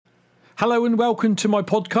Hello and welcome to my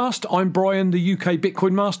podcast. I'm Brian, the UK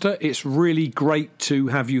Bitcoin Master. It's really great to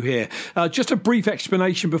have you here. Just a brief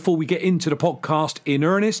explanation before we get into the podcast in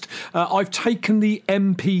earnest. I've taken the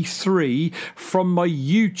MP3 from my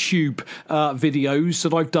YouTube videos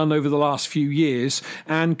that I've done over the last few years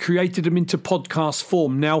and created them into podcast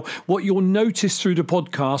form. Now, what you'll notice through the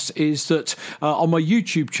podcast is that on my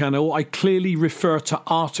YouTube channel, I clearly refer to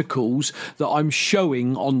articles that I'm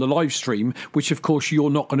showing on the live stream, which of course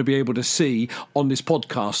you're not going to be able to see on this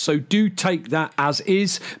podcast. So do take that as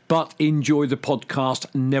is, but enjoy the podcast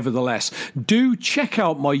nevertheless. Do check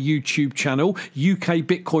out my YouTube channel,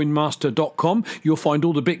 ukbitcoinmaster.com. You'll find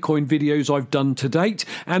all the Bitcoin videos I've done to date.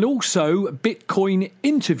 And also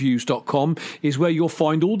bitcoininterviews.com is where you'll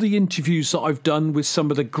find all the interviews that I've done with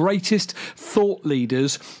some of the greatest thought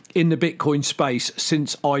leaders in the Bitcoin space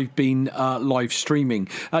since I've been live streaming.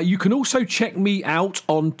 You can also check me out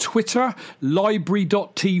on Twitter,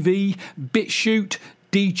 library.tv, BitChute,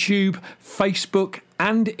 DTube, Facebook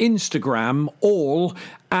and Instagram, all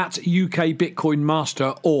at UK Bitcoin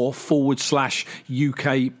Master or /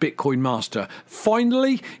 UK Bitcoin Master.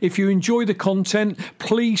 Finally, if you enjoy the content,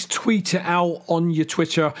 please tweet it out on your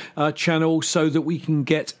Twitter channel so that we can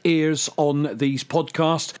get ears on these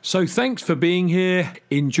podcasts. So thanks for being here.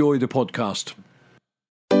 Enjoy the podcast.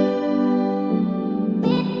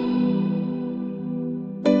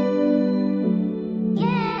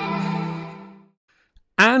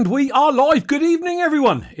 And we are live. Good evening,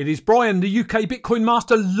 everyone. It is Brian, the UK Bitcoin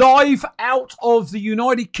Master, live out of the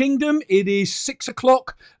United Kingdom. It is 6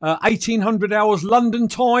 o'clock, 1800 hours London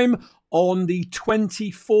time on the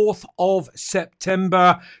 24th of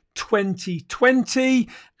September 2020.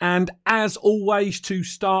 And as always, to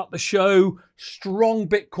start the show, strong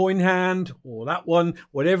Bitcoin hand, or that one,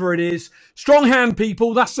 whatever it is. Strong hand,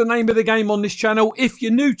 people. That's the name of the game on this channel. If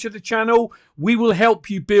you're new to the channel, we will help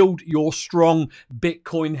you build your strong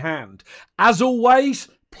Bitcoin hand. As always,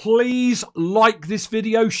 please like this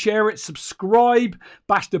video, share it, subscribe,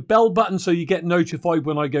 bash the bell button so you get notified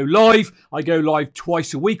when I go live. I go live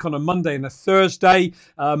twice a week on a Monday and a Thursday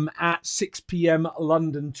at 6 p.m.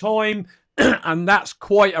 London time. And that's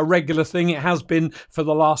quite a regular thing. It has been for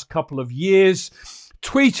the last couple of years.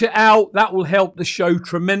 Tweet it out. That will help the show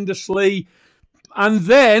tremendously. And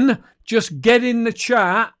then just get in the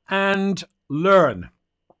chat and learn.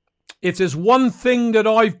 If there's one thing that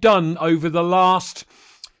I've done over the last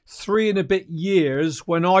 3 and a bit years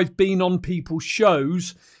when I've been on people's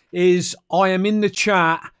shows, is I am in the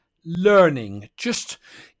chat learning. Just,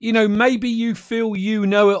 maybe you feel you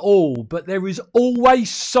know it all, but there is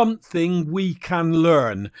always something we can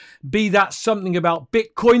learn. Be that something about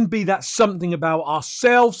Bitcoin, be that something about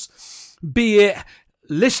ourselves, be it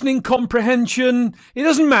listening comprehension. It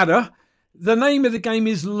doesn't matter. The name of the game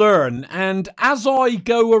is learn. And as I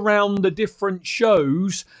go around the different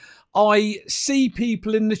shows, I see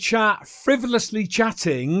people in the chat frivolously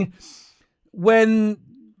chatting when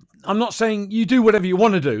I'm not saying you do whatever you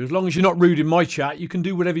want to do. As long as you're not rude in my chat, you can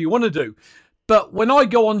do whatever you want to do. But when I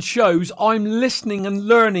go on shows, I'm listening and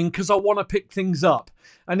learning because I want to pick things up.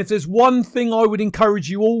 And if there's one thing I would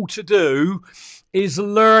encourage you all to do is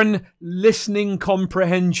learn listening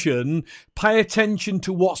comprehension. Pay attention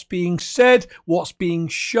to what's being said, what's being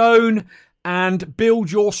shown, and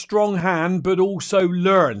build your strong hand, but also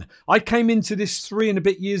learn. I came into this 3 and a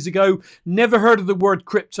bit years ago, never heard of the word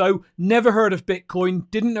crypto, never heard of Bitcoin,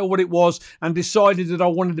 didn't know what it was, and decided that I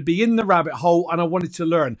wanted to be in the rabbit hole and I wanted to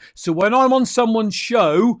learn. So when I'm on someone's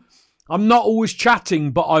show, I'm not always chatting,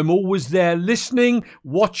 but I'm always there listening,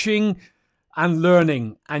 watching, and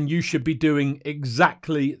learning. And you should be doing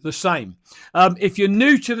exactly the same. If you're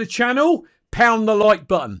new to the channel, pound the like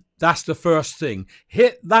button. That's the first thing.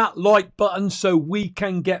 Hit that like button so we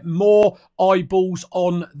can get more eyeballs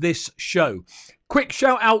on this show. Quick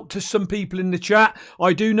shout out to some people in the chat.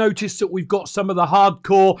 I do notice that we've got some of the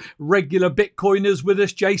hardcore regular Bitcoiners with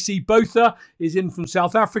us. JC Botha is in from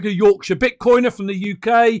South Africa. Yorkshire Bitcoiner from the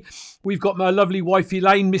UK. We've got my lovely wife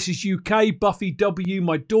Elaine, Mrs. UK. Buffy W,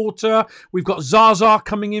 my daughter. We've got Zaza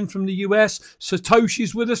coming in from the US.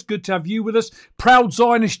 Satoshi's with us. Good to have you with us. Proud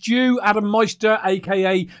Zionist Jew, Adam Meister,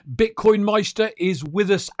 aka Bitcoin Meister, is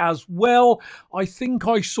with us as well. I think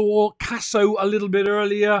I saw Casso a little bit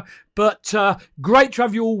earlier. But great to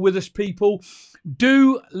have you all with us, people.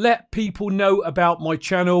 Do let people know about my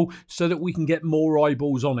channel so that we can get more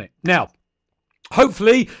eyeballs on it. Now,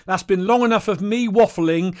 hopefully that's been long enough of me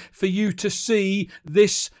waffling for you to see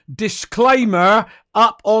this disclaimer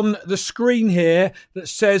up on the screen here that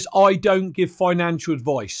says I don't give financial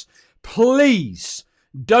advice. Please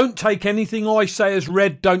Don't take anything I say as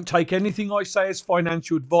read. Don't take anything I say as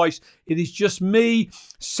financial advice. It is just me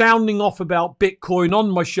sounding off about Bitcoin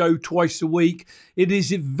on my show twice a week. It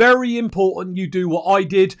is very important you do what I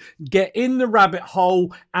did. Get in the rabbit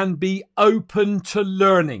hole and be open to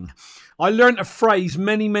learning. I learned a phrase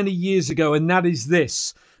many, many years ago, and that is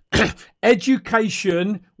this.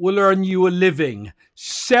 Education will earn you a living.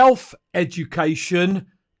 Self-education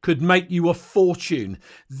could make you a fortune.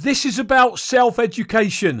 This is about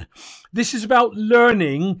self-education. This is about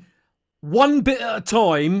learning one bit at a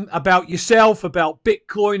time about yourself, about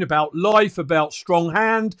Bitcoin, about life, about strong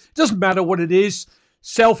hand. It doesn't matter what it is.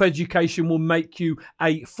 Self-education will make you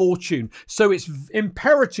a fortune. So it's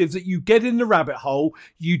imperative that you get in the rabbit hole,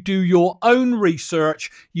 you do your own research,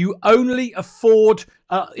 you only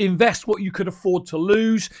invest what you could afford to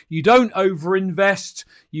lose. You don't overinvest.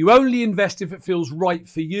 You only invest if it feels right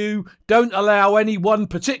for you. Don't allow anyone,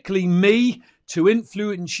 particularly me, to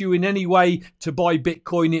influence you in any way to buy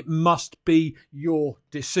Bitcoin. It must be your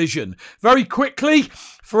decision. Very quickly,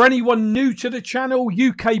 for anyone new to the channel,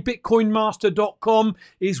 ukbitcoinmaster.com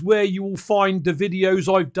is where you will find the videos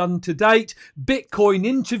I've done to date. Bitcoin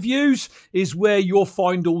interviews is where you'll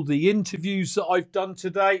find all the interviews that I've done to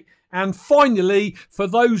date. And finally, for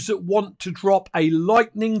those that want to drop a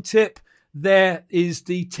lightning tip, there is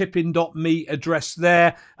the tipping.me address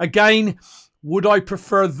there. Again, would I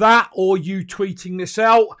prefer that or you tweeting this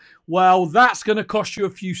out? Well, that's going to cost you a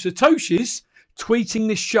few Satoshis. Tweeting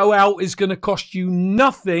this show out is going to cost you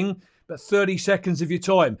nothing but 30 seconds of your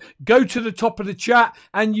time. Go to the top of the chat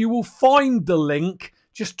and you will find the link.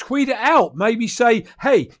 Just tweet it out. Maybe say,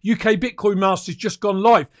 hey, UK Bitcoin Master's just gone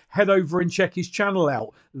live. Head over and check his channel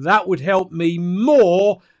out. That would help me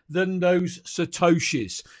more than those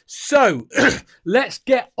Satoshis. So let's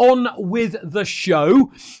get on with the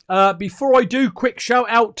show. Before I do, quick shout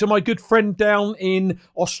out to my good friend down in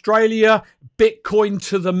Australia, Bitcoin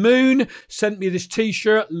to the Moon. Sent me this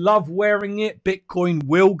t-shirt. Love wearing it. Bitcoin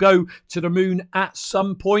will go to the moon at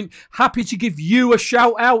some point. Happy to give you a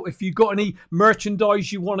shout out if you've got any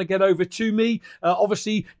merchandise you want to get over to me.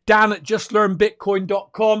 Obviously, Dan at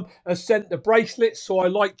justlearnbitcoin.com has sent the bracelets, so I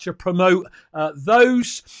like to promote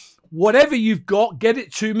those. Whatever you've got, get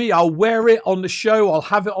it to me. I'll wear it on the show. I'll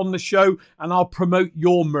have it on the show and I'll promote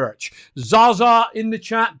your merch. Zaza in the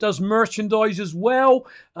chat does merchandise as well.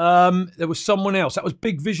 There was someone else. That was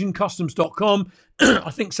bigvisioncustoms.com.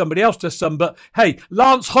 I think somebody else does some. But hey,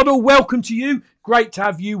 Lance Huddle, welcome to you. Great to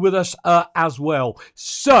have you with us as well.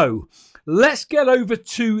 So let's get over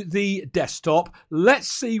to the desktop. Let's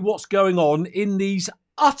see what's going on in these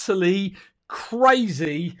utterly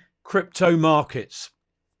crazy crypto markets.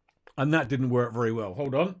 And that didn't work very well.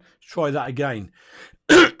 Hold on. Let's try that again.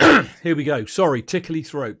 Here we go. Sorry, tickly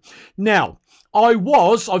throat. Now, I've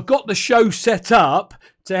got the show set up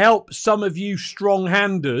to help some of you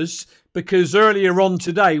strong-handers because earlier on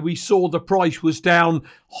today we saw the price was down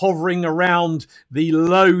hovering around the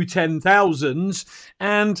low 10,000s.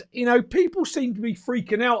 And, you know, people seem to be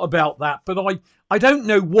freaking out about that, but I don't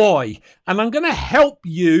know why. And I'm going to help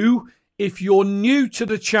you if you're new to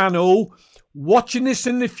the channel, watching this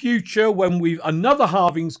in the future when another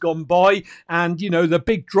halving's gone by and, you know, the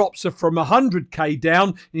big drops are from 100k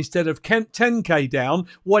down instead of 10k down.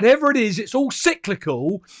 Whatever it is, it's all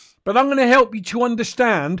cyclical, but I'm going to help you to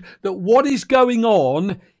understand that what is going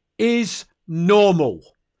on is normal.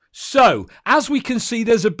 So, as we can see,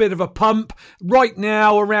 there's a bit of a pump right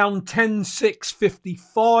now around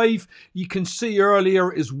 10,655. You can see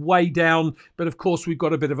earlier it is way down, but of course we've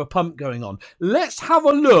got a bit of a pump going on. Let's have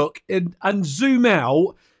a look and zoom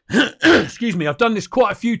out. Excuse me, I've done this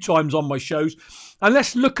quite a few times on my shows. And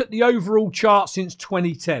let's look at the overall chart since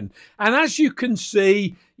 2010. And as you can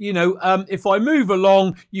see, you know, if I move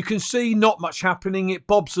along, you can see not much happening. It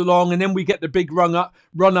bobs along and then we get the big run up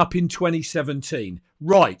in 2017.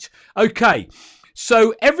 Right. Okay.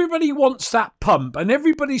 So everybody wants that pump and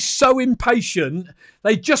everybody's so impatient.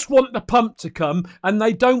 They just want the pump to come and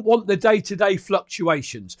they don't want the day-to-day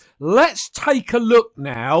fluctuations. Let's take a look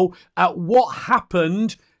now at what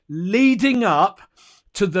happened leading up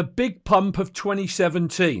to the big pump of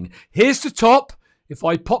 2017. Here's the top. If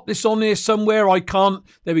I pop this on here somewhere, I can't.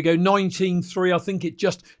 There we go, 19.3. I think it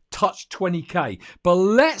just touched 20k. But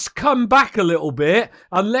let's come back a little bit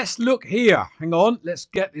and let's look here. Hang on, let's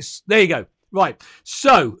get this. There you go. Right.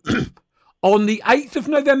 So on the 8th of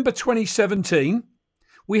November 2017,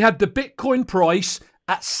 we had the Bitcoin price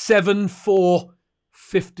at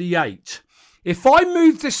 7,458. If I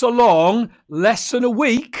move this along less than a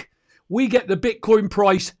week, we get the Bitcoin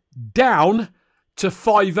price down to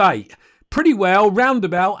 5.8. Pretty well, round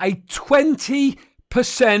about a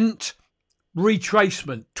 20%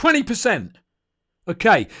 retracement, 20%.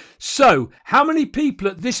 Okay, so how many people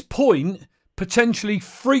at this point potentially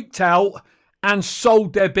freaked out and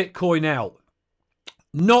sold their Bitcoin out?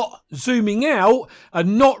 Not zooming out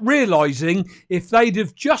and not realizing if they'd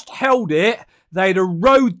have just held it, they'd have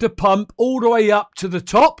rode the pump all the way up to the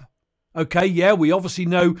top. Okay, yeah, we obviously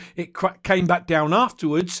know it came back down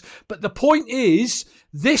afterwards. But the point is,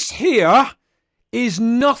 this here is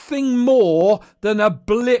nothing more than a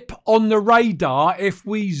blip on the radar if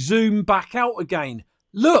we zoom back out again.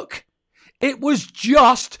 Look, it was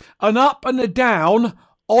just an up and a down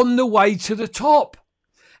on the way to the top.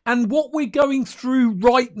 And what we're going through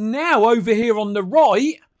right now over here on the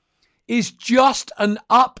right is just an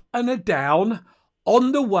up and a down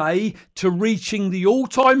on the way to reaching the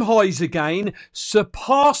all-time highs again,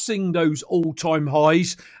 surpassing those all-time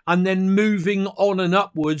highs, and then moving on and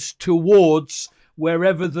upwards towards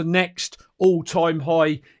wherever the next all-time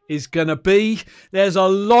high is going to be. There's a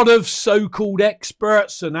lot of so-called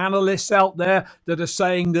experts and analysts out there that are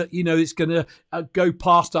saying that, you know, it's going to go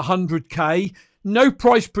past 100k. No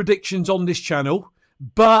price predictions on this channel,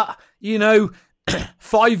 but, you know,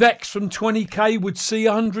 5x from 20k would see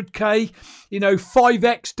 100k. You know,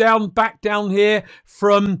 5x back down here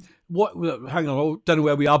from what? Hang on, I don't know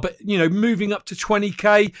where we are, but, you know, moving up to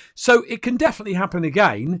 20k. So it can definitely happen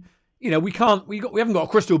again. You know, we haven't got a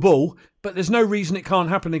crystal ball, but there's no reason it can't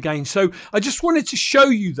happen again. So I just wanted to show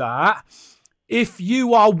you that. If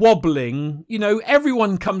you are wobbling, you know,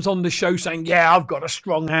 everyone comes on the show saying, yeah, I've got a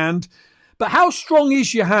strong hand. But how strong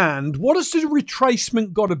is your hand? What has the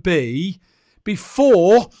retracement got to be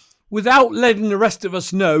before, without letting the rest of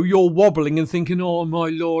us know, you're wobbling and thinking, oh my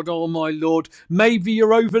lord, maybe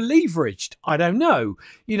you're over leveraged? I don't know.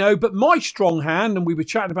 You know, but my strong hand, and we were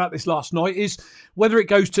chatting about this last night, is whether it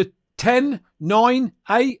goes to 10, 9,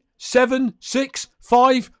 8, 7, 6,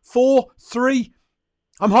 5, 4, 3.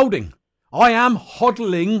 I'm holding. I am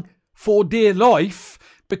hodling for dear life,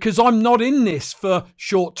 because I'm not in this for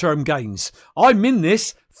short-term gains. I'm in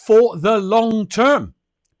this for the long term,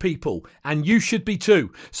 people, and you should be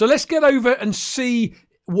too. So let's get over and see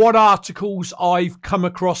what articles I've come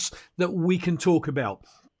across that we can talk about.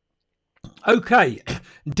 Okay,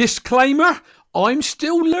 disclaimer, I'm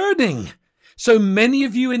still learning. So many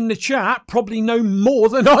of you in the chat probably know more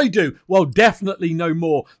than I do. Well, definitely know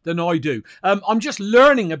more than I do. I'm just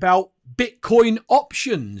learning about Bitcoin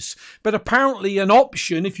options. But apparently an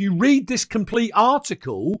option, if you read this complete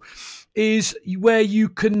article, is where you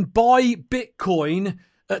can buy Bitcoin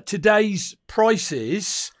at today's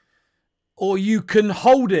prices, or you can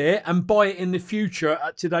hold it and buy it in the future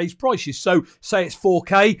at today's prices. So say it's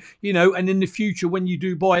 4k, you know, and in the future when you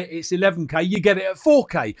do buy it, it's 11k, you get it at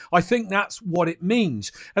 4k. I think that's what it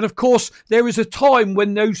means. And of course, there is a time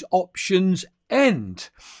when those options end.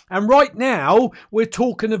 And right now, we're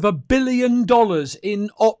talking of $1 billion in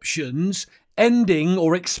options ending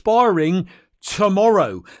or expiring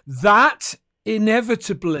tomorrow. That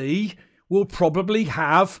inevitably will probably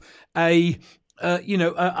have I've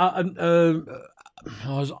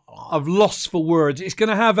lost for words. It's going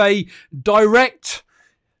to have a direct,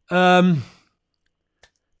 the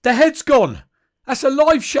head's gone. That's a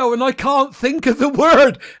live show and I can't think of the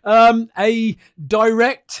word. A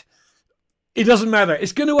direct, it doesn't matter.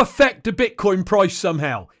 It's going to affect the Bitcoin price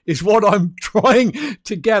somehow, is what I'm trying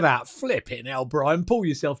to get at. Flip it now, Brian. Pull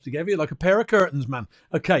yourself together. You're like a pair of curtains, man.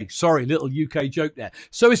 Okay, sorry, little UK joke there.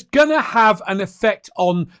 So it's going to have an effect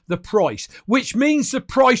on the price, which means the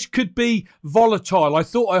price could be volatile. I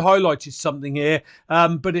thought I highlighted something here,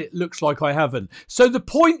 but it looks like I haven't. So the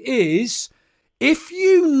point is, if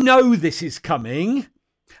you know this is coming,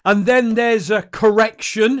 and then there's a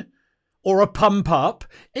correction or a pump up,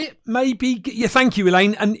 it may be, thank you,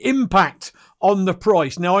 Elaine, an impact on the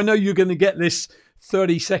price. Now, I know you're going to get this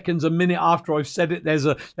 30 seconds, a minute after I've said it. There's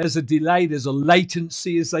a delay, there's a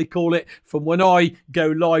latency, as they call it, from when I go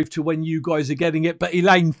live to when you guys are getting it. But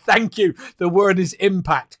Elaine, thank you. The word is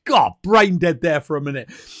impact. God, brain dead there for a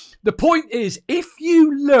minute. The point is, if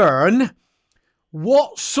you learn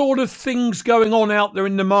what sort of things going on out there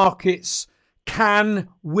in the markets can,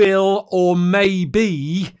 will, or may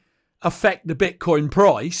be affect the Bitcoin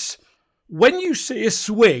price, when you see a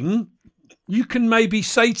swing, you can maybe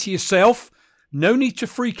say to yourself, no need to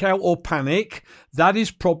freak out or panic. That is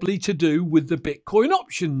probably to do with the Bitcoin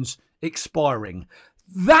options expiring.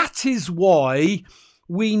 That is why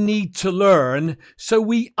we need to learn so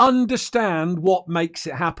we understand what makes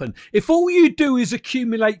it happen. If all you do is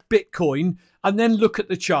accumulate Bitcoin and then look at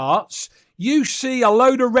the charts, you see a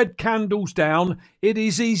load of red candles down, it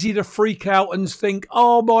is easy to freak out and think,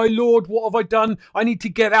 oh my Lord, what have I done? I need to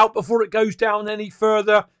get out before it goes down any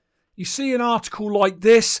further. you see an article like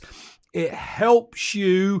this, it helps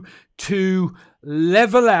you to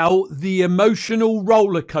level out the emotional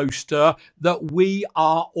roller coaster that we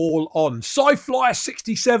are all on. Sci-Flyer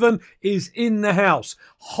 67 is in the house.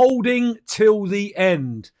 Holding till the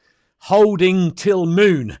end. Holding till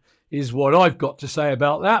moon is what I've got to say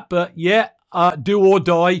about that. But yeah, do or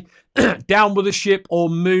die. Down with the ship or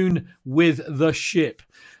moon with the ship.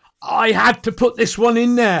 I had to put this one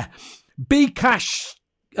in there. BCASH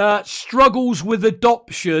struggles with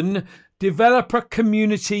adoption, developer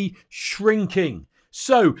community shrinking.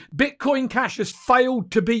 So Bitcoin Cash has failed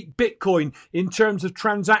to beat Bitcoin in terms of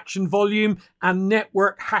transaction volume and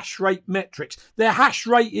network hash rate metrics. Their hash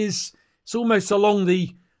rate it's almost along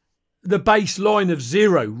the baseline of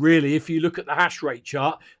zero, really, if you look at the hash rate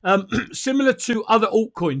chart. Similar to other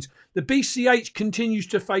altcoins, the BCH continues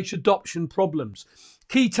to face adoption problems.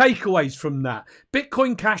 Key takeaways from that.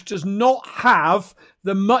 Bitcoin Cash does not have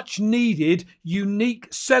the much needed unique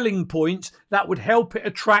selling points that would help it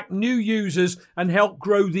attract new users and help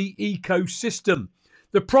grow the ecosystem.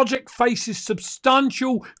 The project faces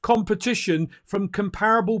substantial competition from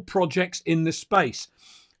comparable projects in the space.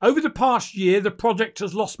 Over the past year, the project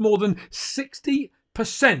has lost more than 60%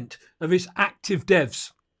 of its active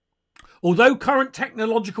devs. Although current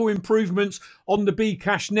technological improvements on the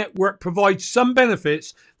BCASH network provide some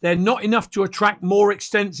benefits, they're not enough to attract more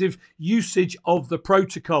extensive usage of the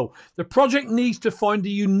protocol. The project needs to find a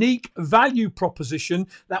unique value proposition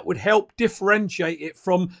that would help differentiate it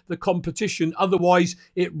from the competition. Otherwise,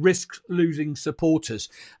 it risks losing supporters.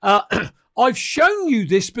 I've shown you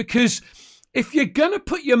this because if you're going to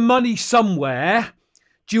put your money somewhere,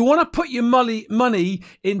 do you want to put your money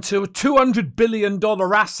into a $200 billion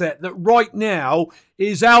asset that right now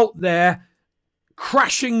is out there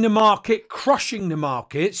crashing the market, crushing the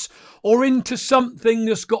markets, or into something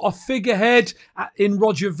that's got a figurehead in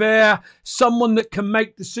Roger Ver, someone that can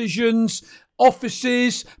make decisions,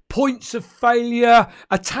 offices, points of failure,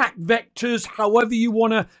 attack vectors, however you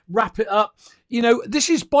want to wrap it up? You know, this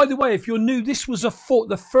is, by the way, if you're new, this was the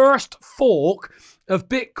first fork of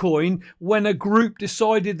Bitcoin when a group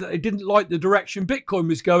decided that they didn't like the direction Bitcoin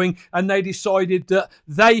was going, and they decided that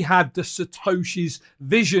they had the Satoshi's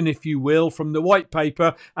vision, if you will, from the white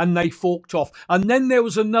paper, and they forked off. And then there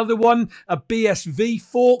was another one, a BSV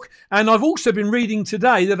fork, and I've also been reading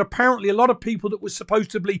today that apparently a lot of people that were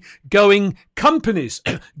supposed to be companies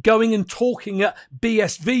going and talking at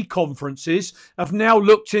BSV conferences have now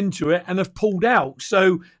looked into it and have pulled out.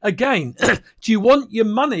 So again, do you want your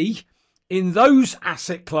money in those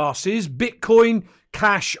asset classes, Bitcoin,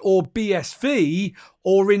 Cash, or BSV,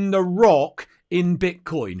 or in the rock in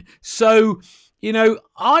Bitcoin? So, you know,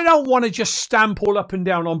 I don't want to just stamp all up and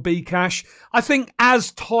down on Bcash. I think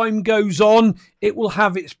as time goes on, it will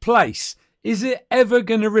have its place. Is it ever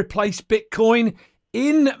going to replace Bitcoin?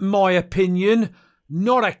 In my opinion,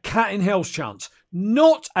 not a cat in hell's chance.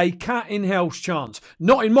 Not a cat in hell's chance.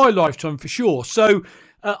 Not in my lifetime, for sure. So,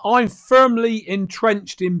 I'm firmly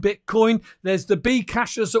entrenched in Bitcoin. There's the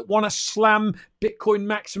Bcashers that want to slam Bitcoin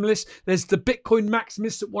maximalists. There's the Bitcoin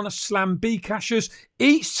maximalists that want to slam Bcashers.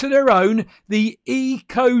 Each to their own. The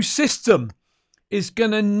ecosystem is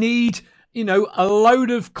going to need, you know, a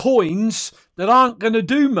load of coins that aren't going to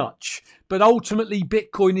do much. But ultimately,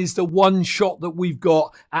 Bitcoin is the one shot that we've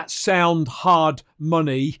got at sound, hard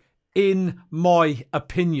money, in my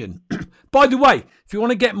opinion. By the way, if you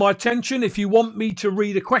want to get my attention, if you want me to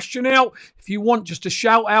read a question out, if you want just a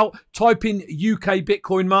shout out, type in UK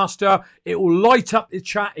Bitcoin Master. It will light up the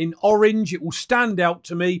chat in orange. It will stand out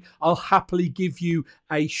to me. I'll happily give you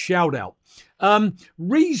a shout out.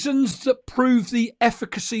 Reasons that prove the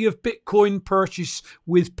efficacy of Bitcoin purchase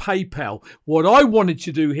with PayPal. What I wanted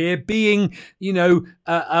to do here, being, you know,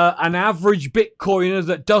 an average Bitcoiner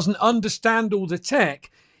that doesn't understand all the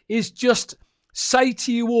tech, is just say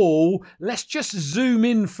to you all, let's just zoom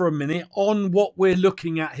in for a minute on what we're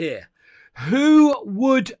looking at here. Who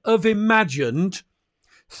would have imagined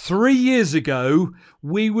 3 years ago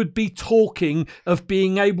we would be talking of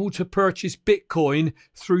being able to purchase Bitcoin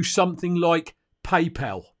through something like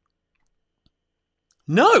PayPal?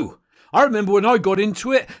 No. I remember when I got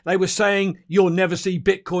into it, they were saying you'll never see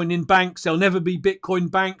Bitcoin in banks. There'll never be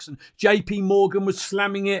Bitcoin banks. And JP Morgan was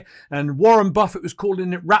slamming it. And Warren Buffett was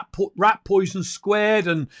calling it rat poison squared.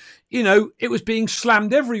 And, you know, it was being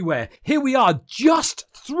slammed everywhere. Here we are just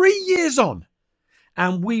 3 years on.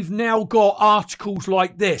 And we've now got articles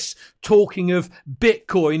like this talking of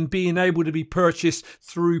Bitcoin being able to be purchased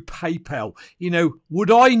through PayPal. You know,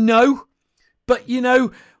 would I know? But, you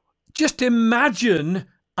know, just imagine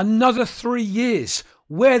another 3 years.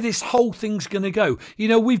 where this whole thing's going to go. You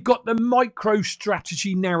know, we've got the micro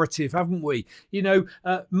strategy narrative, haven't we? You know,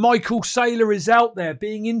 Michael Saylor is out there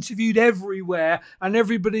being interviewed everywhere, and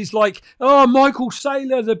everybody's like, oh, Michael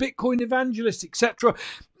Saylor, the Bitcoin evangelist, etc.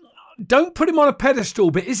 Don't put him on a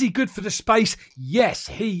pedestal, but is he good for the space? Yes,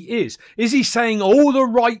 he is. Is he saying all the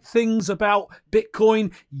right things about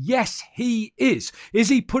Bitcoin? Yes, he is. Is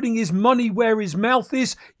he putting his money where his mouth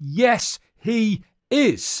is? Yes, he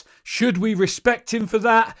is. Should we respect him for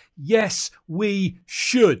that? Yes, we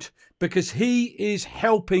should, because he is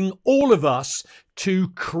helping all of us to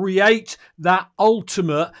create that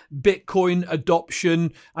ultimate Bitcoin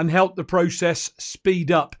adoption and help the process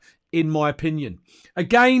speed up, in my opinion.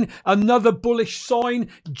 Again, another bullish sign,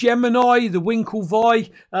 Gemini, the Winklevi,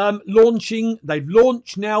 launching. They've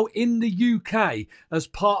launched now in the UK as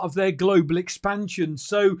part of their global expansion.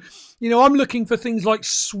 So, you know, I'm looking for things like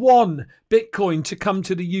Swan Bitcoin to come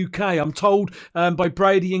to the UK. I'm told by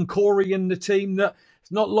Brady and Corey and the team that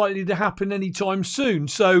it's not likely to happen anytime soon.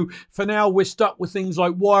 So for now, we're stuck with things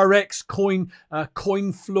like WireX,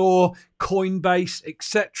 CoinFloor, Coinbase,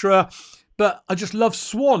 etc. But I just love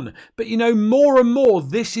Swan. But, you know, more and more,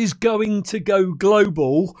 this is going to go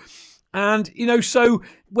global. And, you know, so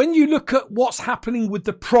when you look at what's happening with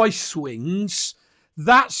the price swings,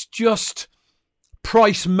 that's just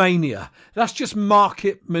price mania. That's just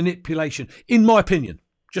market manipulation, in my opinion.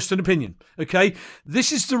 Just an opinion, okay?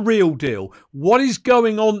 This is the real deal. What is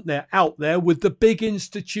going on out there with the big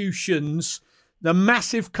institutions, the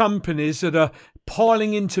massive companies that are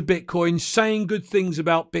piling into Bitcoin, saying good things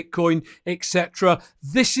about Bitcoin, etc.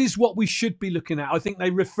 This is what we should be looking at. I think they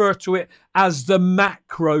refer to it as the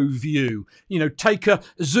macro view. You know, take a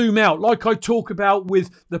zoom out, like I talk about with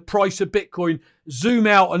the price of Bitcoin. Zoom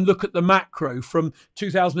out and look at the macro from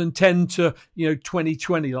 2010 to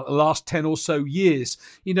 2020, like the last 10 or so years.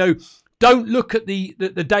 You know, don't look at the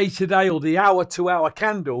day-to-day or the hour-to-hour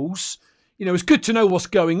candles. You know, it's good to know what's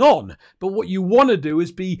going on, but what you want to do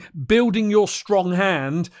is be building your strong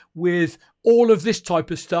hand with all of this type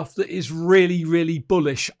of stuff that is really, really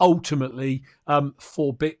bullish ultimately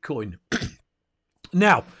for Bitcoin.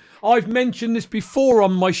 Now, I've mentioned this before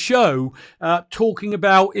on my show, talking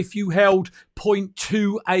about if you held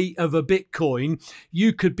 0.28 of a Bitcoin,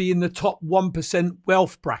 you could be in the top 1%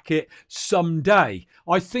 wealth bracket someday.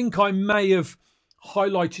 I think I may have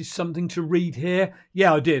highlighted something to read here.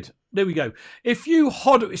 Yeah, I did. There we go. If you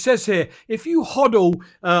hodl, it says here, if you hold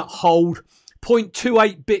 0.28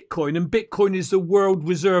 Bitcoin, and Bitcoin is the world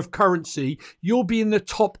reserve currency, you'll be in the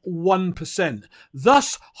top 1%.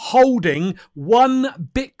 Thus, holding one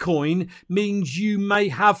Bitcoin means you may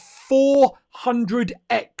have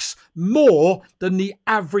 400x more than the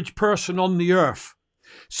average person on the earth.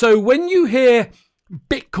 So when you hear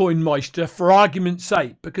Bitcoin Meister, for argument's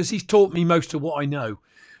sake, because he's taught me most of what I know,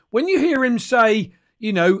 when you hear him say,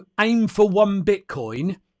 you know, aim for one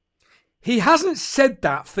Bitcoin, he hasn't said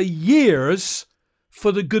that for years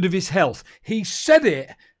for the good of his health. He said it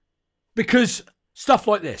because stuff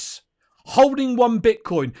like this. Holding one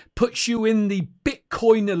Bitcoin puts you in the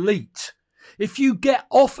Bitcoin elite. If you get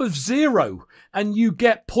off of zero and you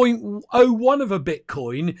get 0.01 of a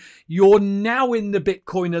Bitcoin, you're now in the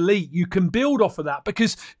Bitcoin elite. You can build off of that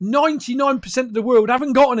because 99% of the world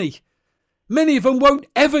haven't got any. Many of them won't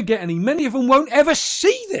ever get any. Many of them won't ever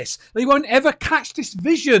see this. They won't ever catch this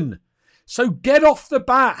vision. So get off the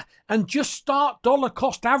bat and just start dollar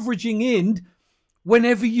cost averaging in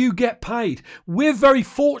whenever you get paid. We're very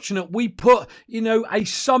fortunate. We put, a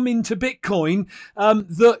sum into Bitcoin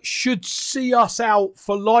that should see us out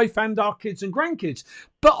for life and our kids and grandkids.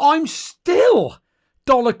 But I'm still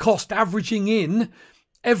dollar cost averaging in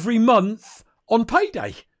every month on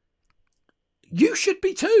payday. You should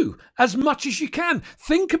be too, as much as you can.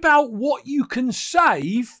 Think about what you can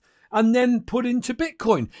save and then put into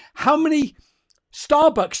Bitcoin. How many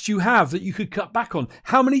Starbucks do you have that you could cut back on?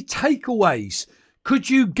 How many takeaways? Could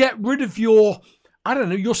you get rid of your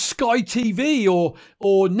Sky TV or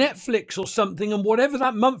Netflix or something, and whatever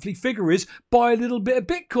that monthly figure is, buy a little bit of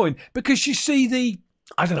Bitcoin? Because you see £7,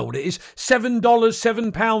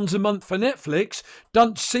 £7 a month for Netflix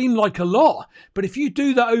doesn't seem like a lot. But if you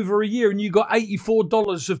do that over a year and you got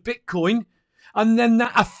 $84 of Bitcoin, and then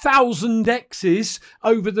that 1,000 X's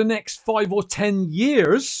over the next 5 or 10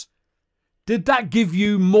 years, did that give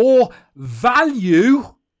you more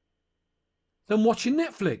value than watching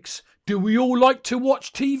Netflix? Do we all like to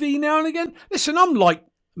watch TV now and again? Listen, I'm like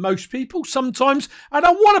most people. Sometimes I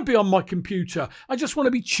don't want to be on my computer. I just want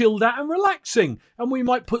to be chilled out and relaxing. And we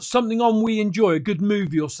might put something on we enjoy, a good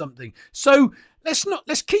movie or something. So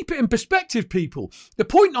let's keep it in perspective, people. The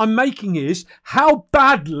point I'm making is, how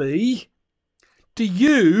badly Do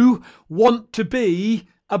you want to be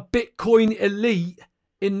a Bitcoin elite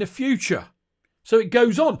in the future? So it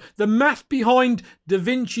goes on. The math behind Da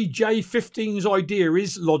Vinci J15's idea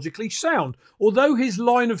is logically sound. Although his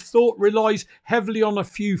line of thought relies heavily on a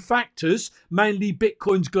few factors, mainly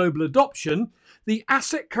Bitcoin's global adoption, the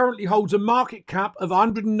asset currently holds a market cap of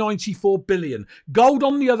 194 billion. Gold,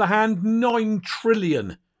 on the other hand, 9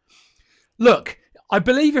 trillion. Look, I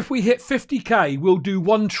believe if we hit 50k, we'll do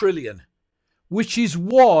 1 trillion. Which is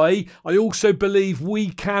why I also believe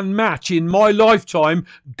we can match in my lifetime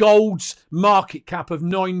gold's market cap of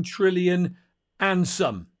 9 trillion and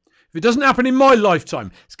some. If it doesn't happen in my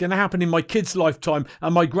lifetime, it's going to happen in my kids' lifetime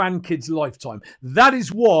and my grandkids' lifetime. That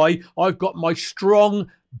is why I've got my strong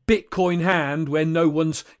Bitcoin hand where no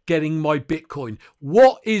one's getting my Bitcoin.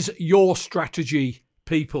 What is your strategy,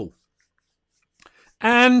 people?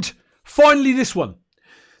 And finally, this one.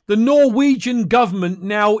 The Norwegian government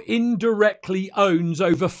now indirectly owns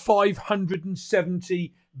over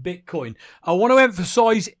 570 Bitcoin. I want to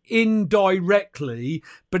emphasize indirectly,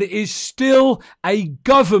 but it is still a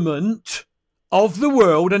government of the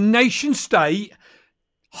world, a nation state,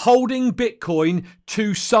 holding Bitcoin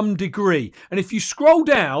to some degree. And if you scroll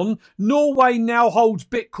down, Norway now holds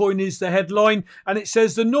Bitcoin is the headline, and it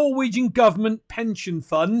says the Norwegian government pension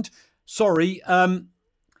fund,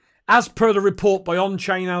 as per the report by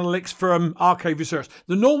on-chain analytics firm Archive Research,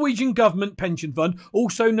 the Norwegian government pension fund,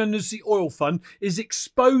 also known as the oil fund, is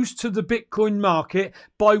exposed to the Bitcoin market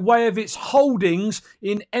by way of its holdings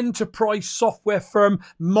in enterprise software firm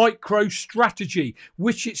MicroStrategy,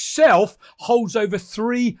 which itself holds over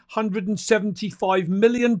 $375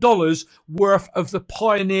 million worth of the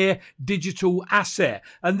Pioneer digital asset.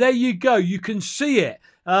 And there you go. You can see it.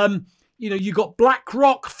 You got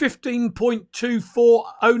BlackRock, 15.24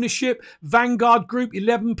 ownership, Vanguard Group,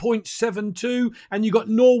 11.72, and you got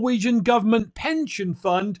Norwegian Government Pension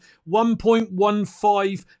Fund,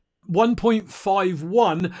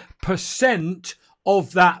 1.51%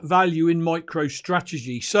 of that value in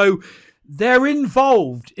MicroStrategy. So they're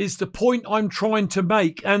involved is the point I'm trying to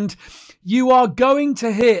make. And you are going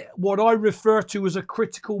to hit what I refer to as a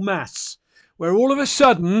critical mass, where all of a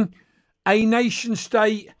sudden a nation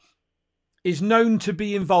state is known to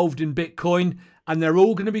be involved in Bitcoin, and they're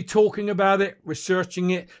all going to be talking about it, researching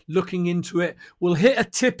it, looking into it. We'll hit a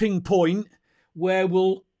tipping point where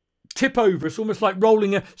we'll tip over. It's almost like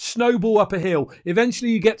rolling a snowball up a hill. Eventually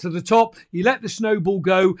you get to the top, you let the snowball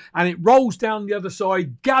go, and it rolls down the other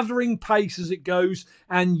side, gathering pace as it goes,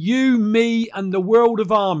 and you, me, and the world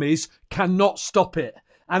of armies cannot stop it.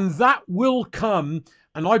 And that will come,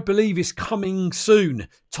 and I believe is coming soon.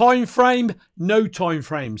 Time frame? No time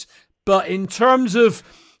frames. But in terms of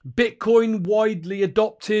Bitcoin widely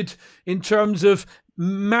adopted, in terms of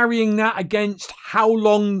marrying that against how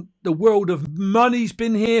long the world of money's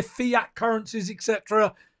been here, fiat currencies,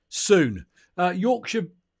 etc., soon. Yorkshire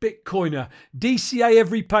Bitcoiner, DCA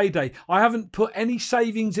every payday. I haven't put any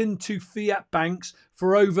savings into fiat banks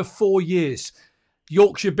for over 4 years.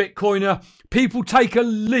 Yorkshire Bitcoiner, people take a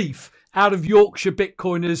leaf out of Yorkshire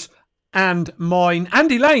Bitcoiners and mine,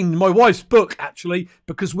 and Elaine, my wife's book, actually,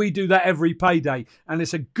 because we do that every payday, and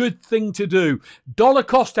it's a good thing to do. Dollar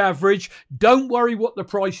cost average, don't worry what the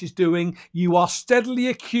price is doing. You are steadily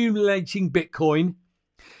accumulating Bitcoin.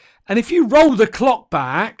 And if you roll the clock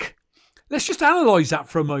back, let's just analyze that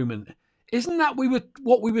for a moment. Isn't that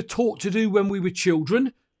what we were taught to do when we were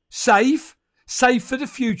children? Save for the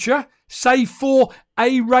future, save for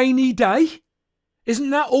a rainy day.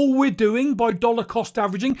 Isn't that all we're doing by dollar cost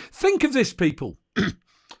averaging? Think of this, people.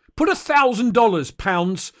 Put $1,000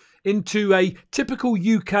 pounds into a typical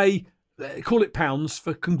UK, call it pounds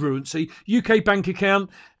for congruency, UK bank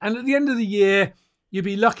account, and at the end of the year, you'd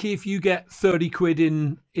be lucky if you get 30 quid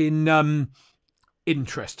in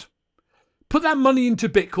interest. Put that money into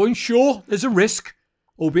Bitcoin. Sure, there's a risk,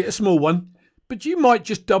 albeit a small one, but you might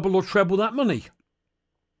just double or treble that money.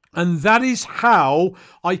 And that is how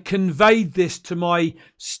I conveyed this to my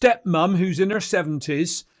stepmum, who's in her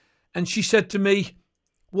 70s. And she said to me,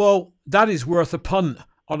 well, that is worth a punt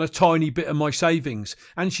on a tiny bit of my savings.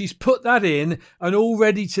 And she's put that in, and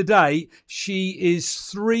already today, she is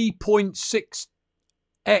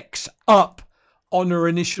 3.6x up on her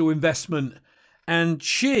initial investment. And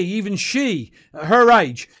even she, at her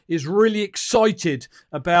age, is really excited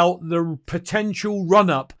about the potential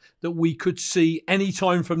run-up that we could see any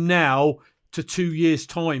time from now to 2 years'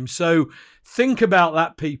 time. So think about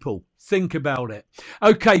that, people. Think about it.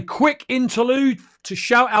 Okay, quick interlude to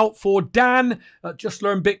shout out for Dan at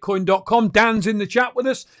justlearnbitcoin.com. Dan's in the chat with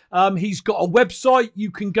us. He's got a website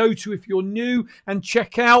you can go to if you're new and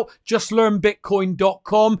check out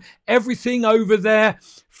justlearnbitcoin.com. Everything over there,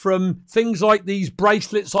 from things like these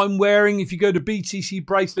bracelets I'm wearing. If you go to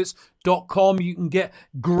btcbracelets.com, you can get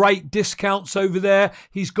great discounts over there.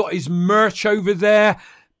 He's got his merch over there.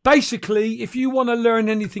 Basically, if you want to learn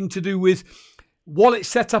anything to do with wallet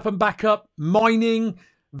setup and backup, mining,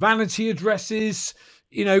 vanity addresses,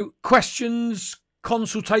 questions,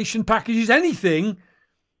 consultation packages, anything,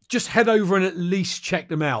 just head over and at least check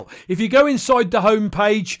them out. If you go inside the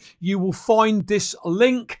homepage, you will find this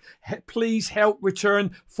link. Please help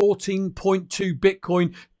return 14.2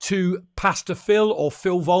 Bitcoin to Pastor Phil, or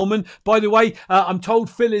Phil Volman. By the way, I'm told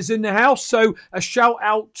Phil is in the house, so a shout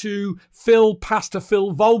out to Phil, Pastor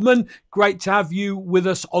Phil Volman. Great to have you with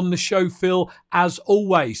us on the show, Phil, as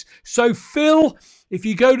always. So Phil, if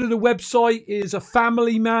you go to the website, is a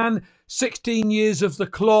family man, 16 years of the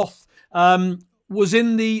cloth, was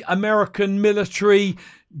in the American military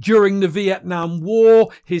during the Vietnam War.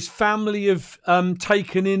 His family have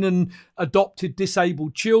taken in and adopted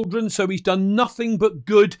disabled children, so he's done nothing but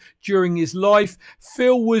good during his life.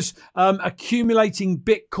 Phil was accumulating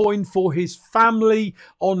Bitcoin for his family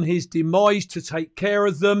on his demise to take care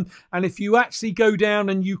of them. And if you actually go down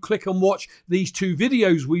and you click and watch these 2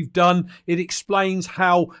 videos we've done, it explains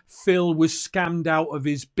how Phil was scammed out of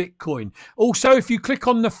his Bitcoin. Also, if you click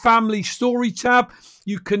on the family story tab,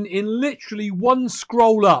 you can, in literally one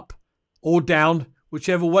scroll up or down,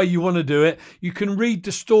 whichever way you want to do it, you can read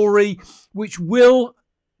the story, which will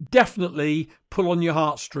definitely pull on your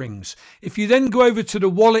heartstrings. If you then go over to the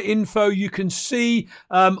wallet info, you can see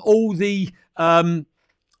all the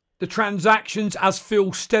transactions as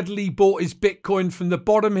Phil steadily bought his Bitcoin from the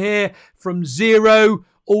bottom here, from 0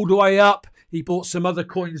 all the way up. He bought some other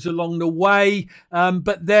coins along the way,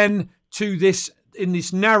 but then to this, in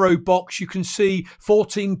this narrow box, you can see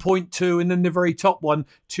 14.2, and then the very top one,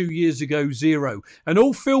 2 years ago, 0. And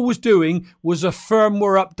all Phil was doing was a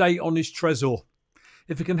firmware update on his Trezor.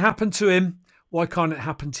 If it can happen to him, why can't it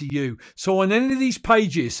happen to you? So on any of these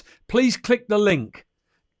pages, please click the link.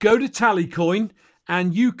 Go to Tallycoin,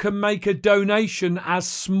 and you can make a donation as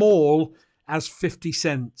small as 50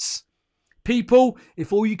 cents. People,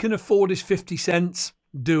 if all you can afford is 50 cents,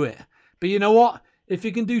 do it. But you know what? If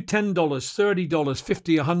you can do $10, $30,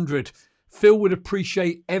 $50, $100, Phil would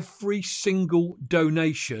appreciate every single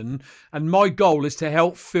donation. And my goal is to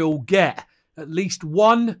help Phil get at least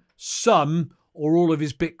one, some, or all of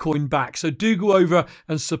his Bitcoin back. So do go over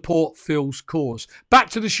and support Phil's cause. Back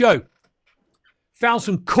to the show. Found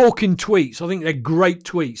some corking tweets. I think they're great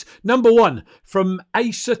tweets. Number 1, from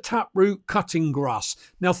Asa Taproot Cutting Grass.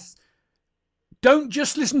 Now, don't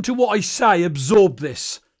just listen to what I say, absorb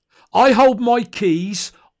this. I hold my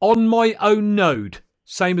keys on my own node,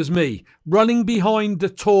 same as me, running behind the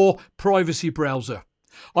Tor privacy browser.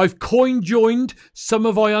 I've coin joined some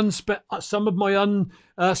of my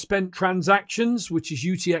unspent transactions, which is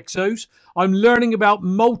UTXOs. I'm learning about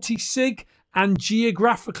multi-sig and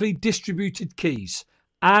geographically distributed keys.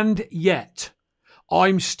 And yet,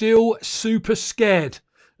 I'm still super scared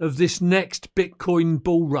of this next Bitcoin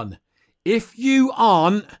bull run. If you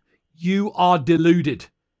aren't, you are deluded.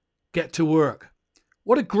 Get to work.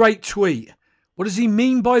 What a great tweet. What does he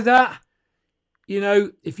mean by that?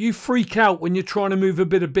 If you freak out when you're trying to move a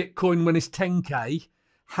bit of Bitcoin when it's 10K,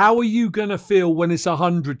 how are you going to feel when it's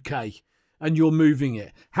 100K and you're moving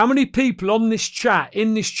it? How many people in this chat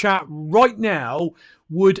right now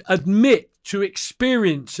would admit to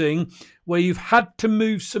experiencing where you've had to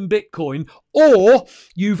move some Bitcoin, or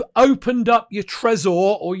you've opened up your Trezor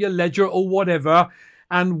or your Ledger or whatever,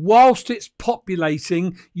 and whilst it's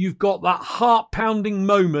populating, you've got that heart-pounding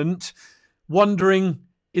moment wondering,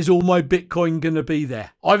 is all my Bitcoin going to be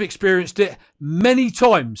there? I've experienced it many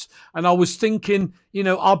times. And I was thinking,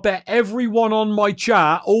 I bet everyone on my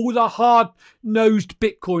chat, all the hard-nosed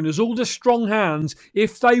Bitcoiners, all the strong hands,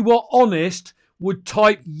 if they were honest, would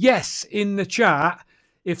type yes in the chat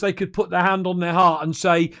if they could put their hand on their heart and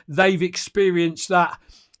say they've experienced that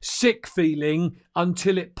sick feeling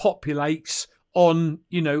until it populates on,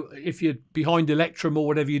 if you're behind Electrum or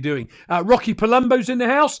whatever you're doing. Rocky Palumbo's in the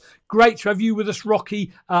house. Great to have you with us,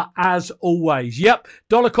 Rocky, as always. Yep,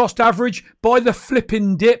 dollar cost average, buy the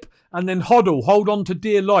flipping dip, and then hodl, hold on to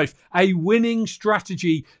dear life. A winning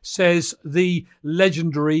strategy, says the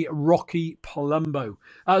legendary Rocky Palumbo.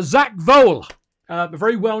 Zach Vowell, a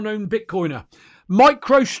very well-known Bitcoiner.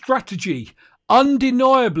 MicroStrategy,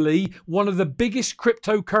 undeniably one of the biggest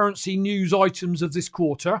cryptocurrency news items of this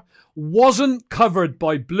quarter, wasn't covered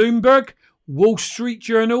by Bloomberg, Wall Street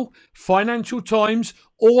Journal, Financial Times,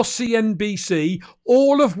 or CNBC,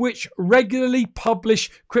 all of which regularly publish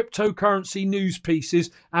cryptocurrency news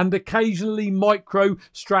pieces and occasionally micro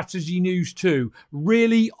strategy news too.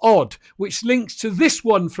 Really odd, which links to this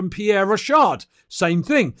one from Pierre Rochard. Same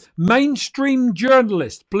thing. Mainstream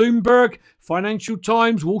journalists, Bloomberg, Financial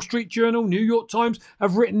Times, Wall Street Journal, New York Times,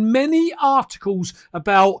 have written many articles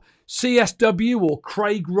about CSW or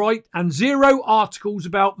Craig Wright and 0 articles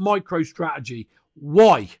about MicroStrategy.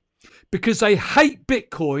 Why? Because they hate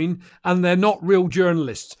Bitcoin and they're not real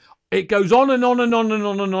journalists. It goes on and on and on and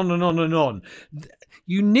on and on and on and on.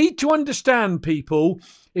 You need to understand, people,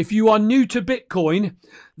 if you are new to Bitcoin,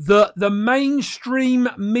 that the mainstream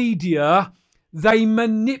media, they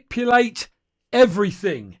manipulate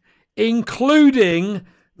everything, including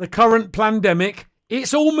the current pandemic.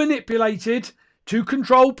 It's all manipulated to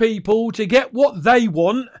control people, to get what they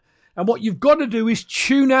want. And what you've got to do is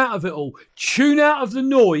tune out of it all. Tune out of the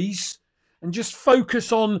noise and just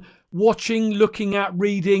focus on watching, looking at,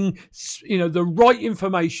 reading, the right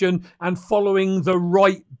information and following the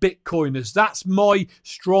right Bitcoiners. That's my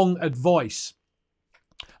strong advice.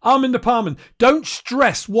 Armin the Parman, don't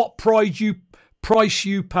stress what price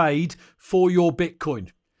you paid for your Bitcoin.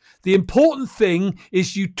 The important thing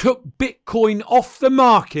is you took Bitcoin off the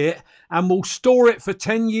market and will store it for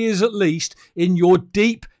 10 years at least in your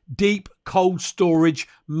deep cold storage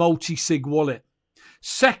multi-sig wallet.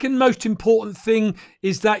 Second most important thing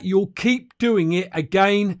is that you'll keep doing it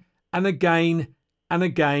again and again and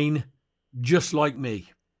again, just like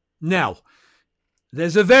me. Now,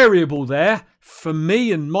 there's a variable there. For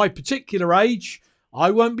me and my particular age, I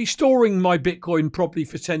won't be storing my Bitcoin properly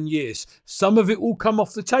for 10 years. Some of it will come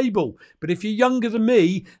off the table. But if you're younger than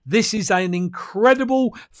me, this is an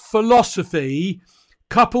incredible philosophy,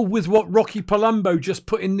 coupled with what Rocky Palumbo just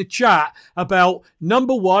put in the chat about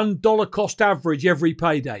number 1, dollar cost average every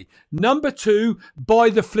payday. Number 2, buy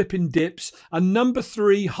the flipping dips. And number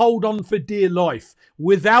 3, hold on for dear life.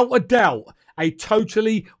 Without a doubt, a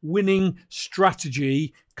totally winning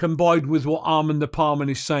strategy combined with what Armin the Parman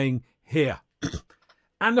is saying here.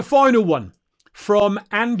 And the final one from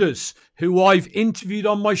Anders, who I've interviewed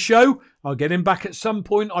on my show. I'll get him back at some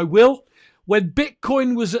point, I will. When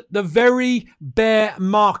Bitcoin was at the very bear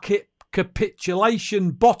market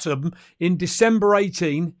capitulation bottom in December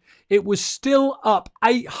 18, it was still up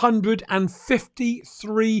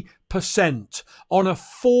 853% on a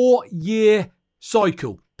 4-year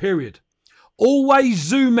cycle, period. Always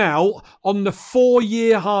zoom out on the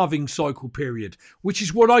 4-year halving cycle period, which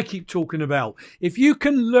is what I keep talking about. If you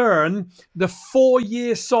can learn the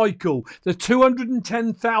 4-year cycle, the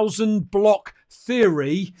 210,000 block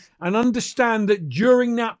theory, and understand that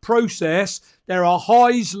during that process, there are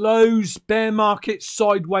highs, lows, bear markets,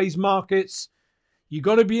 sideways markets. You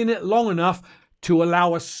got to be in it long enough to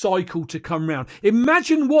allow a cycle to come round.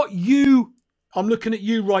 Imagine I'm looking at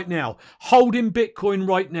you right now, holding Bitcoin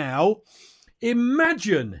right now.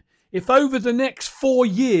 Imagine if over the next 4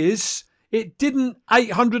 years, it didn't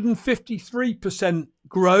 853%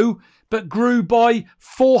 grow, but grew by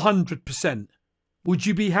 400%. Would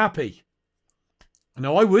you be happy?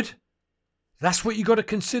 No, I would. That's what you got to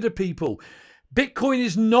consider, people. Bitcoin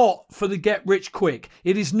is not for the get rich quick.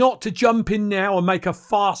 It is not to jump in now and make a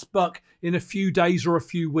fast buck in a few days or a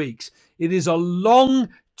few weeks. It is a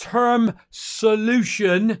long-term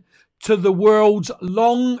solution to the world's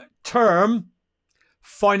long-term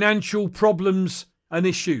financial problems and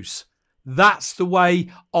issues. That's the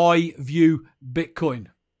way I view Bitcoin.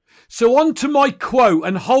 So on to my quote,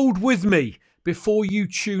 and hold with me before you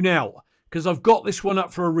tune out, because I've got this one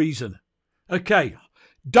up for a reason. Okay,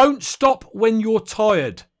 don't stop when you're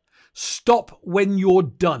tired. Stop when you're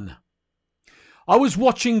done. I was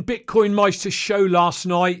watching Bitcoin Meister's show last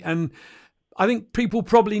night, and I think people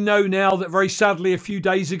probably know now that very sadly a few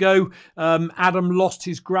days ago, Adam lost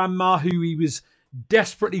his grandma, who he was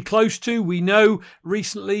desperately close to. We know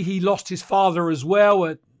recently he lost his father as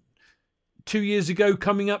well, 2 years ago,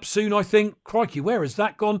 coming up soon, I think. Crikey, where has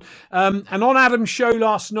that gone? And on Adam's show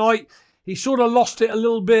last night, he sort of lost it a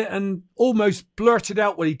little bit and almost blurted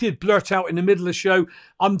out, well, he did blurt out in the middle of the show,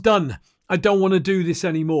 I'm done. I don't want to do this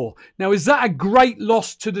anymore. Now, is that a great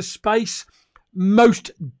loss to the space?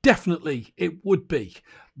 Most definitely it would be.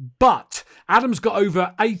 But Adam's got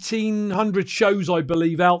over 1,800 shows, I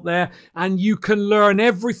believe, out there, and you can learn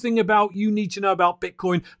everything you need to know about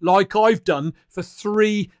Bitcoin, like I've done for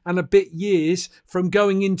 3 and a bit years, from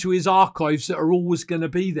going into his archives that are always going to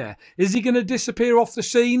be there. Is he going to disappear off the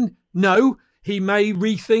scene? No. He may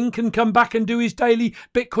rethink and come back and do his daily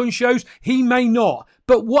Bitcoin shows. He may not.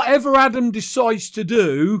 But whatever Adam decides to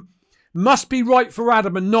do must be right for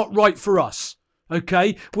Adam and not right for us.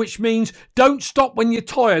 Okay? Which means don't stop when you're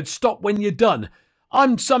tired. Stop when you're done.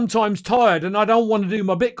 I'm sometimes tired and I don't want to do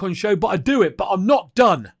my Bitcoin show, but I do it. But I'm not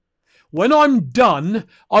done. When I'm done,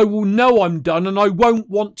 I will know I'm done and I won't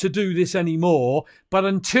want to do this anymore. But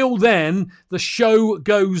until then, the show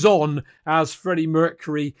goes on, as Freddie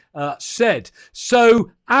Mercury said.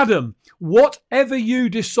 So, Adam, whatever you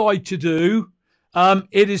decide to do,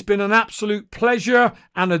 it has been an absolute pleasure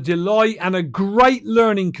and a delight and a great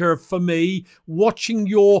learning curve for me watching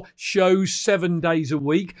your shows 7 days a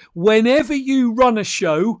week. Whenever you run a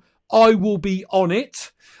show, I will be on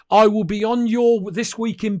it. I will be on your This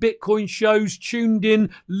Week in Bitcoin shows, tuned in,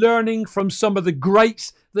 learning from some of the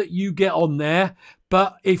greats that you get on there.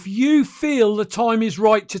 But if you feel the time is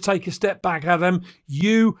right to take a step back, Adam,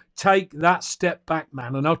 you take that step back,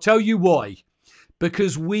 man. And I'll tell you why.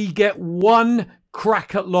 Because we get one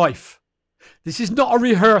crack at life. This is not a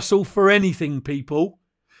rehearsal for anything, people.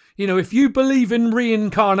 You know, if you believe in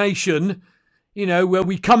reincarnation, you know, where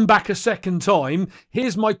we come back a second time,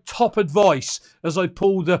 here's my top advice as I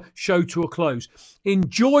pull the show to a close.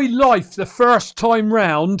 Enjoy life the first time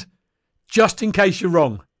round, just in case you're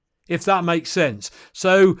wrong, if that makes sense.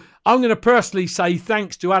 So I'm going to personally say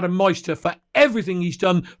thanks to Adam Meister for everything he's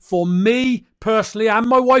done for me personally and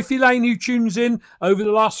my wife Elaine, who tunes in over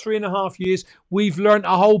the last 3.5 years. We've learned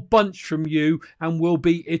a whole bunch from you and we'll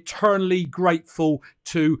be eternally grateful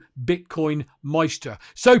to Bitcoin Meister.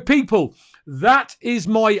 So people, that is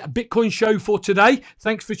my Bitcoin show for today.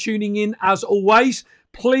 Thanks for tuning in as always.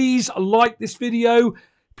 Please like this video.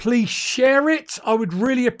 Please share it. I would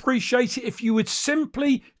really appreciate it if you would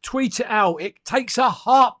simply tweet it out. It takes a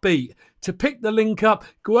heartbeat to pick the link up.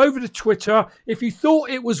 Go over to Twitter. If you thought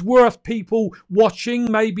it was worth people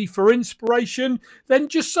watching, maybe for inspiration, then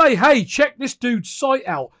just say, hey, check this dude's site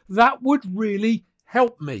out. That would really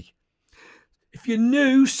help me. If you're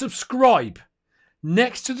new, subscribe.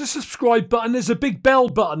 Next to the subscribe button, there's a big bell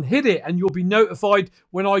button. Hit it and you'll be notified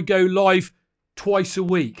when I go live twice a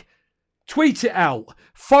week. Tweet it out.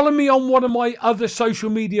 Follow me on one of my other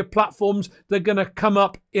social media platforms. They're going to come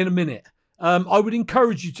up in a minute. I would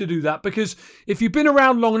encourage you to do that because if you've been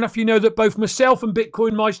around long enough, you know that both myself and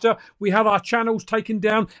Bitcoin Meister, we had our channels taken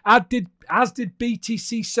down, as did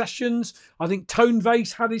BTC Sessions. I think Tone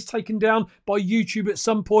Vase had his taken down by YouTube at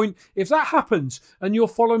some point. If that happens and you're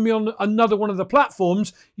following me on another one of the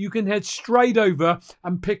platforms, you can head straight over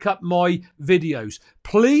and pick up my videos.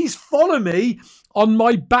 Please follow me on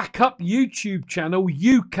my backup YouTube channel,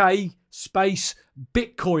 UK space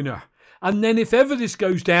Bitcoiner. And then if ever this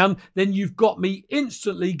goes down, then you've got me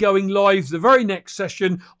instantly going live the very next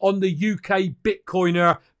session on the UK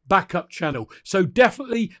Bitcoiner backup channel. So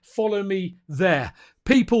definitely follow me there.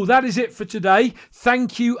 People, that is it for today.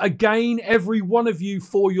 Thank you again, every one of you,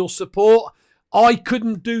 for your support. I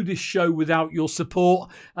couldn't do this show without your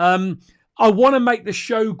support. I want to make the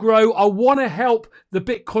show grow. I want to help the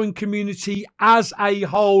Bitcoin community as a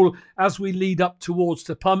whole as we lead up towards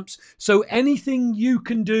the pumps. So anything you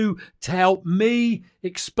can do to help me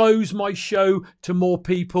expose my show to more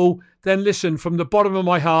people, then listen, from the bottom of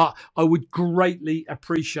my heart, I would greatly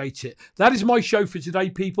appreciate it. That is my show for today,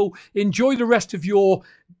 people. Enjoy the rest of your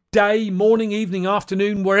day, morning, evening,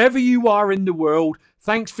 afternoon, wherever you are in the world.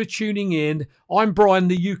 Thanks for tuning in. I'm Brian,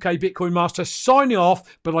 the UK Bitcoin Master, signing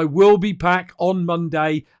off, but I will be back on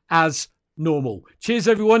Monday as normal. Cheers,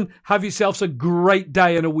 everyone. Have yourselves a great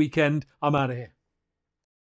day and a weekend. I'm out of here.